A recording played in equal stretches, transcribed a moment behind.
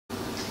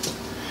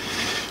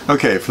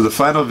Okay, for the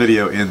final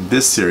video in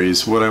this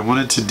series, what I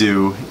wanted to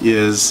do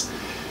is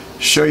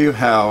show you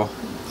how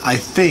I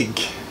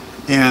think,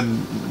 and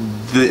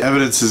the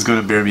evidence is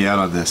going to bear me out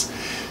on this,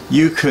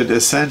 you could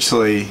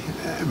essentially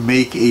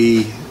make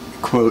a,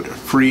 quote,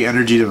 free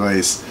energy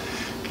device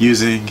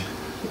using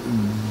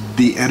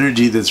the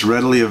energy that's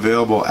readily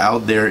available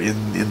out there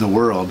in the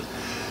world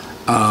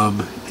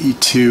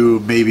to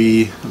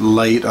maybe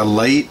light a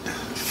light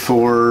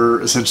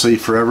for essentially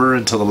forever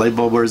until the light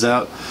bulb wears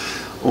out.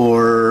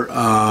 Or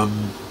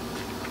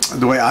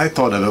the way I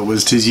thought of it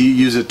was to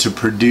use it to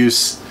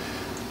produce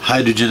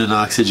hydrogen and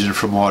oxygen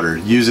from water.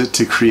 Use it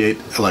to create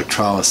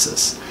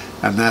electrolysis.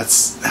 And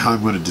that's how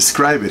I'm going to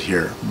describe it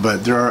here.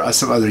 But there are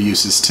some other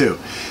uses too.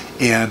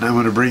 And I'm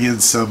going to bring in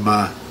some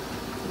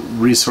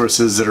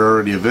resources that are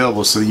already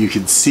available so that you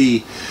can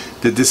see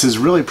that this is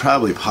really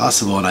probably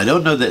possible. And I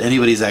don't know that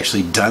anybody's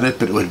actually done it,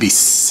 but it would be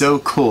so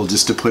cool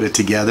just to put it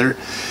together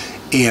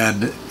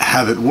and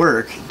have it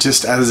work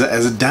just as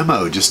a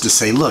demo, just to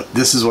say, look,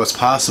 this is what's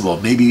possible.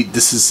 Maybe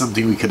this is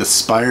something we could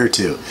aspire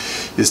to,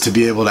 is to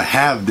be able to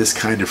have this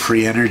kind of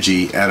free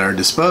energy at our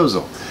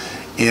disposal.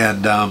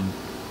 And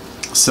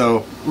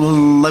so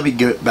let me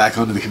get back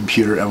onto the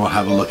computer and we'll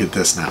have a look at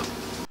this now.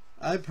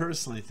 I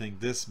personally think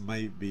this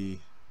might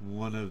be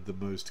one of the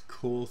most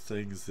cool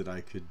things that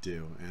I could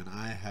do, and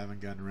I haven't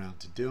gotten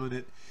around to doing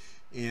it,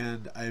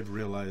 and I've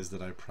realized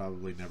that I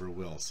probably never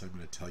will, so I'm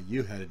going to tell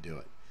you how to do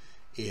it.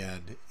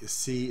 And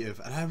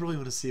I really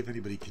want to see if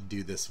anybody can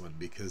do this one,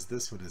 because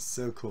this one is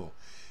so cool.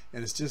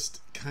 And it's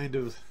just kind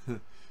of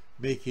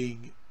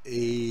making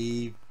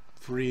a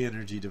free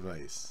energy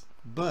device,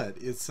 but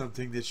it's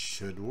something that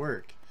should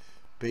work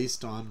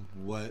based on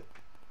what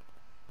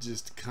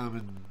just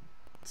common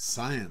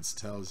science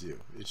tells you.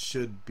 It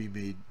should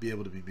be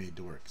able to be made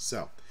to work.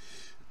 So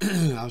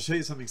I'll show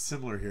you something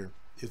similar here.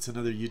 It's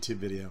another YouTube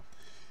video.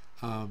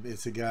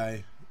 It's a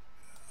guy,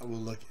 well,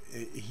 look,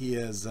 he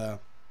has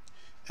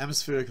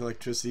atmospheric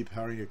electricity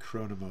powering a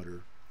corona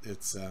motor.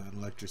 It's an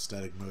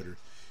electrostatic motor,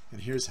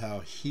 and here's how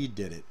he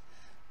did it.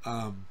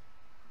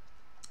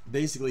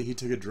 Basically, he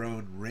took a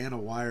drone, ran a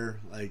wire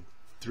like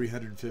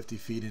 350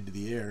 feet into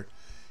the air,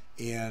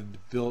 and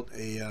built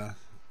an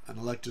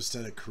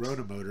electrostatic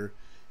corona motor,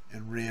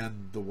 and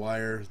ran the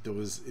wire that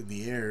was in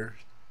the air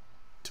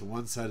to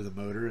one side of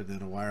the motor, and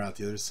then a wire out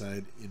the other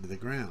side into the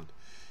ground.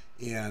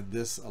 And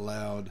this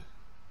allowed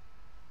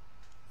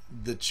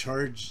the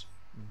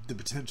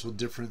potential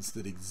difference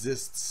that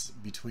exists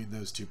between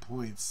those 2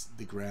 points,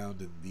 the ground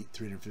and the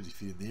 350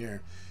 feet in the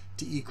air,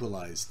 to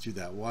equalize through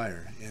that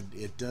wire, and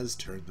it does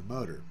turn the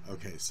motor.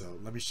 Okay, so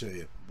let me show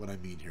you what I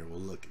mean here.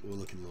 We'll look at a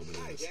little bit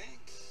of this. Hi gang,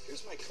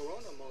 here's my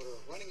corona motor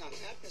running on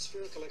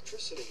atmospheric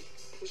electricity.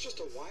 It was just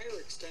a wire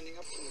extending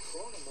up from the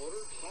corona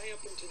motor high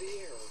up into the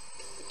air.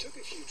 It took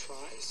a few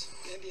tries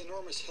and the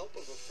enormous help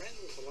of a friend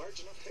with a large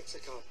enough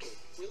hexacopter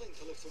willing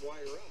to lift the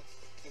wire up,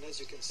 and as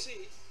you can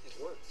see, it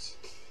works.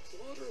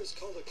 The motor is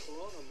called a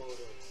corona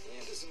motor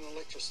and is an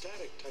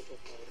electrostatic type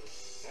of motor.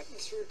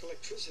 Atmospheric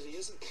electricity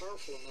isn't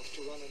powerful enough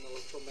to run an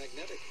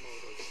electromagnetic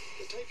motor,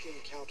 the type you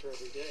encounter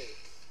every day.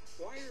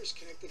 Wires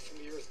connected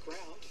from the earth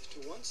ground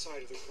to one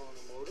side of the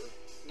corona motor,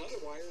 another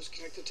wire is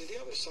connected to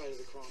the other side of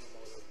the corona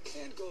motor,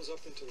 and goes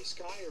up into the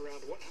sky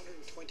around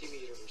 120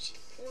 meters,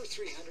 or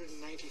 390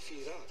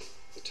 feet up.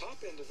 The top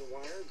end of the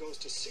wire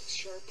goes to 6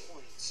 sharp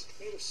points,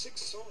 made of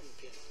 6 sewing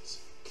pins.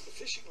 The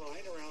fishing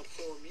line, around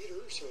 4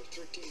 meters or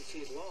 13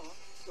 feet long,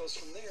 goes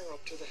from there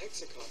up to the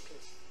hexacopter.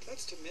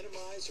 That's to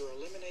minimize or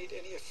eliminate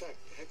any effect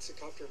the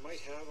hexacopter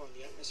might have on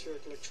the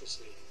atmospheric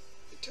electricity.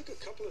 It took a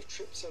couple of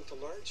trips out to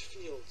large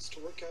fields to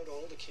work out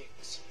all the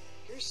kinks.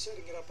 Here's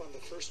setting it up on the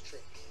first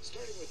trip,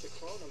 starting with the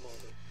corona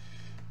motor.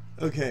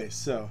 Okay,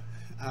 so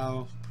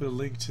I'll put a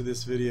link to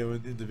this video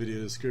in the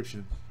video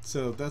description.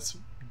 So that's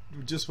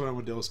just what I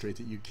wanted to illustrate,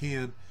 that you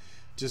can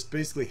just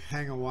basically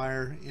hang a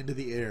wire into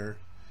the air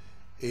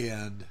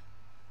and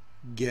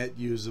get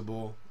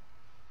usable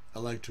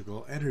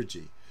electrical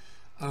energy.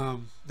 Now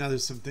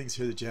there's some things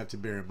here that you have to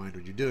bear in mind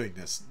when you're doing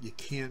this. You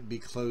can't be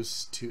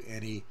close to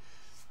any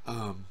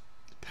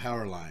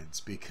power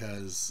lines,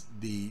 because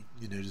the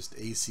just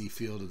AC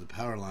field of the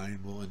power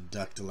line will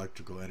induct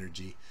electrical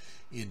energy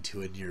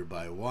into a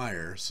nearby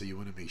wire, so you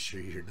want to make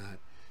sure you're not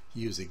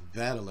using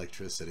that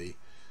electricity.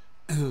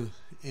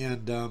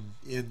 And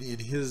in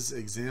his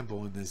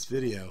example in this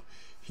video,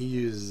 he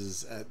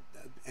uses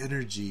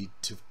energy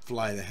to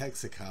fly the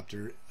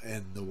hexacopter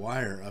and the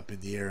wire up in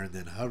the air and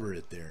then hover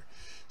it there.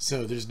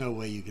 So there's no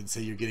way you can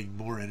say you're getting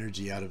more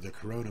energy out of the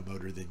corona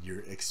motor than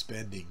you're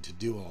expending to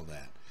do all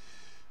that.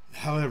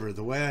 However,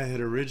 the way I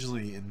had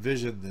originally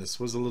envisioned this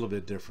was a little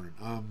bit different.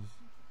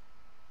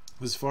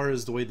 As far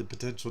as the way the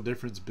potential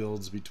difference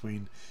builds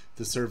between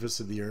the surface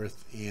of the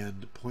earth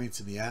and points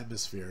in the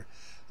atmosphere,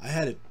 I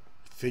had it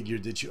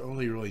figured that you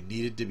only really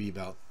needed to be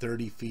about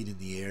 30 feet in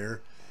the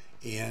air,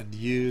 and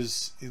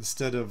use,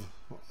 instead of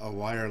a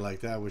wire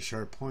like that with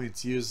sharp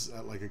points, use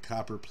like a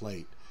copper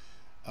plate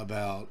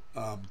about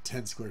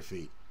 10 square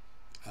feet.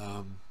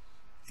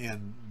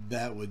 and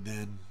that would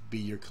then be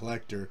your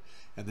collector,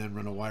 and then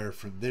run a wire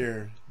from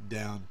there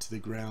down to the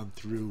ground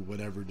through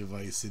whatever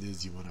device it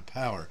is you want to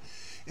power.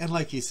 And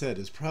like he said,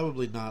 there's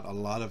probably not a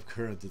lot of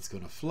current that's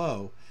going to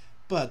flow,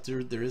 but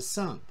there is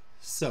some.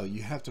 So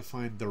you have to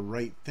find the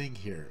right thing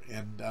here.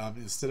 And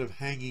instead of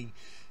hanging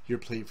your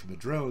plate from the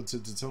drone,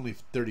 since it's only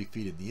 30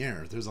 feet in the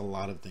air, there's a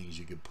lot of things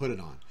you could put it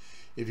on.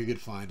 If you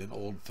could find an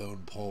old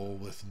phone pole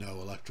with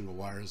no electrical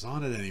wires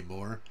on it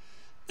anymore,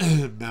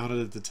 mount it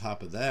at the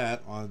top of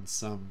that on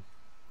some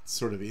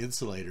sort of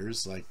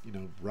insulators, like, you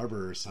know,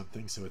 rubber or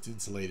something, so it's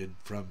insulated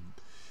from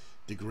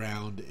the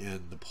ground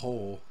and the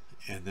pole,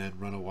 and then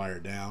run a wire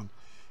down.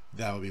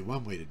 That would be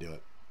one way to do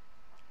it.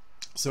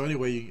 So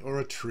anyway, or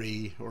a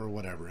tree or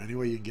whatever,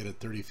 anyway you can get it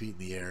 30 feet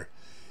in the air,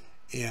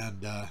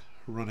 and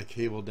run a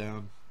cable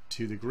down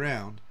to the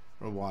ground,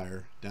 or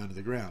wire down to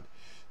the ground.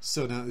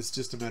 So now it's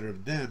just a matter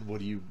of then what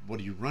do you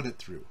run it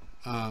through?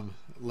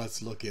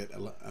 Let's look at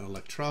an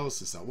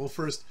electrolysis cell. Well,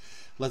 first,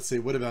 let's say,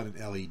 what about an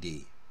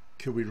LED?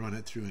 Could we run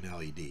it through an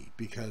LED?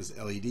 Because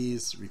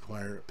LEDs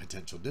require a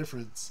potential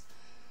difference,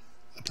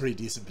 a pretty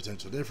decent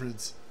potential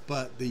difference,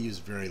 but they use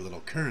very little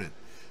current.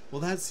 Well,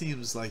 that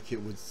seems like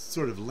it would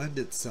sort of lend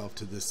itself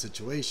to this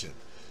situation.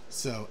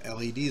 So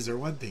LEDs are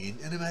one thing,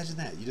 and imagine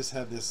that. You just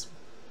have this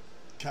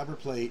copper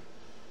plate,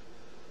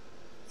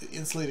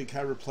 insulated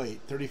copper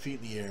plate, 30 feet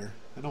in the air,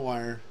 and a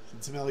wire,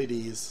 and some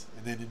LEDs,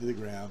 and then into the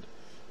ground,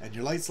 and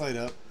your lights light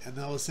up, and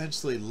they'll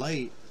essentially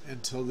light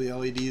until the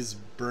LEDs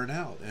burn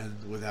out,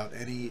 and without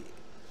any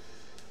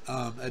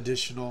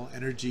additional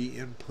energy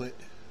input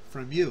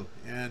from you.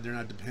 And they're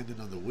not dependent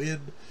on the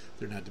wind,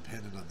 they're not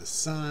dependent on the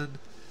sun.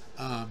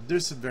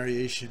 There's some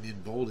variation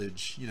in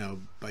voltage, you know,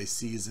 by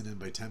season and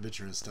by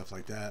temperature and stuff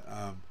like that,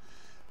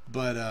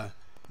 but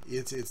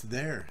it's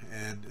there,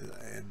 and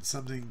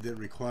something that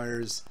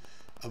requires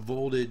a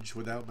voltage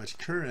without much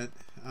current,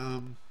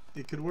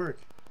 it could work.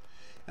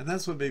 And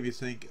that's what made me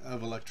think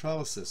of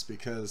electrolysis,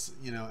 because,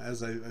 you know,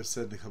 as I've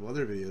said in a couple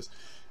other videos,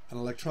 an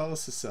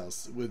electrolysis cell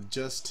with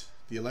just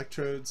the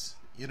electrodes,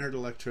 inert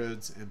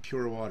electrodes, and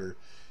pure water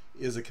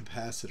is a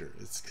capacitor.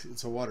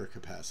 It's a water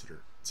capacitor.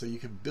 So you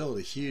can build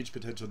a huge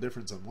potential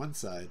difference on one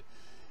side,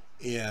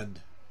 and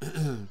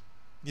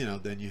you know,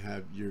 then you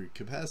have your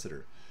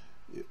capacitor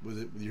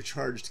with your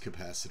charged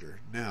capacitor.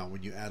 Now,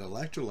 when you add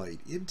electrolyte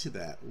into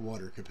that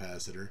water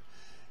capacitor,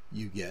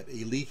 you get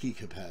a leaky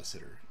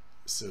capacitor.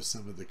 So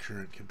some of the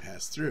current can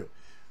pass through.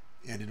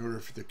 And in order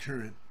for the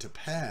current to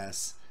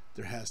pass,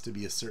 there has to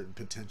be a certain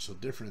potential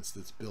difference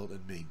that's built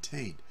and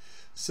maintained.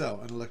 So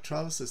an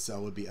electrolysis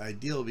cell would be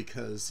ideal,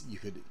 because you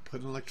could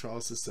put an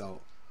electrolysis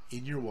cell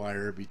in your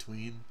wire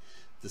between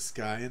the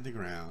sky and the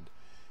ground,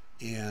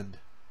 and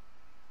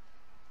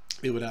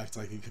it would act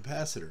like a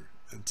capacitor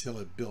until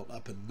it built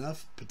up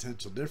enough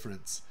potential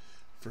difference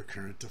for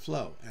current to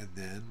flow, and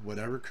then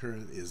whatever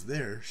current is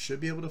there should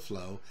be able to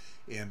flow.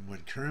 And when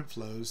current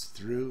flows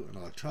through an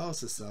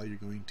electrolysis cell, you're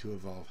going to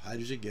evolve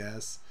hydrogen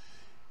gas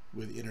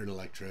with inert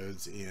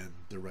electrodes and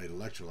the right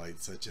electrolyte,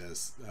 such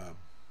as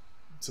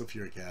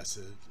sulfuric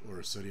acid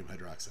or sodium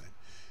hydroxide.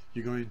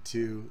 You're going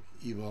to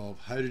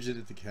evolve hydrogen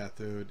at the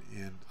cathode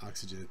and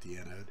oxygen at the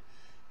anode,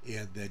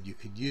 and then you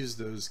can use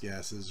those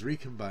gases,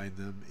 recombine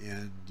them,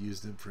 and use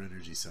them for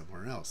energy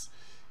somewhere else.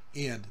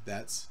 And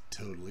that's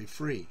totally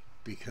free,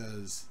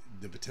 because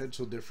the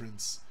potential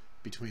difference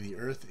between the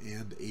Earth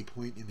and a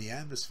point in the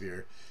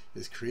atmosphere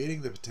is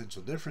creating the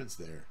potential difference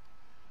there,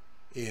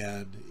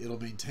 and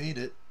it'll maintain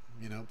it,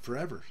 you know,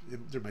 forever.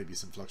 There might be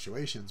some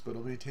fluctuations, but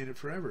it'll maintain it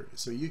forever.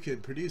 So you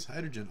can produce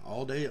hydrogen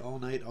all day, all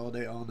night, all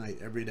day, all night,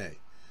 every day,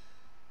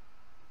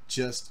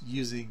 just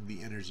using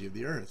the energy of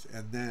the Earth.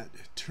 And that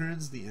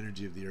turns the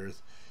energy of the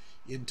Earth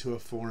into a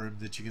form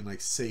that you can, like,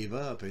 save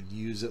up and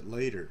use it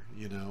later,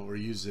 you know, or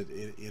use it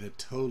in a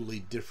totally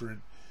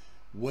different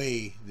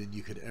way than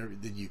you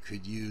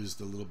could use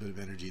the little bit of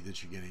energy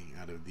that you're getting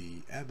out of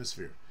the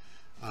atmosphere.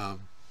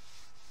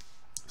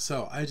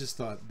 So I just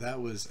thought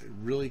that was a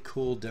really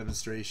cool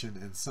demonstration,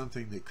 and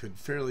something that could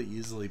fairly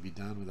easily be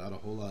done without a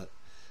whole lot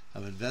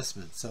of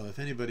investment. So if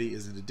anybody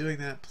is into doing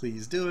that,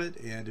 please do it.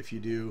 And if you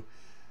do,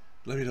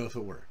 let me know if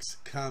it works.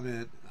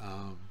 Comment,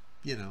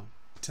 you know,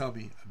 tell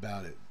me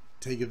about it.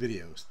 Take a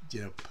video,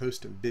 you know,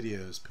 post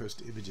videos,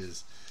 post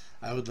images.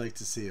 I would like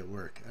to see it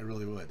work. I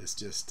really would. It's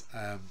just,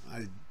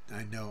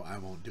 I know I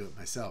won't do it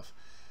myself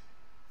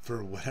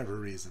for whatever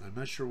reason. I'm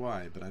not sure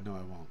why, but I know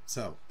I won't.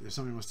 So if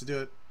somebody wants to do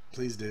it,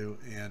 please do.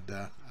 And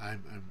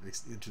I'm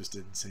interested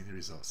in seeing the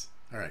results.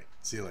 All right.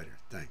 See you later.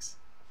 Thanks.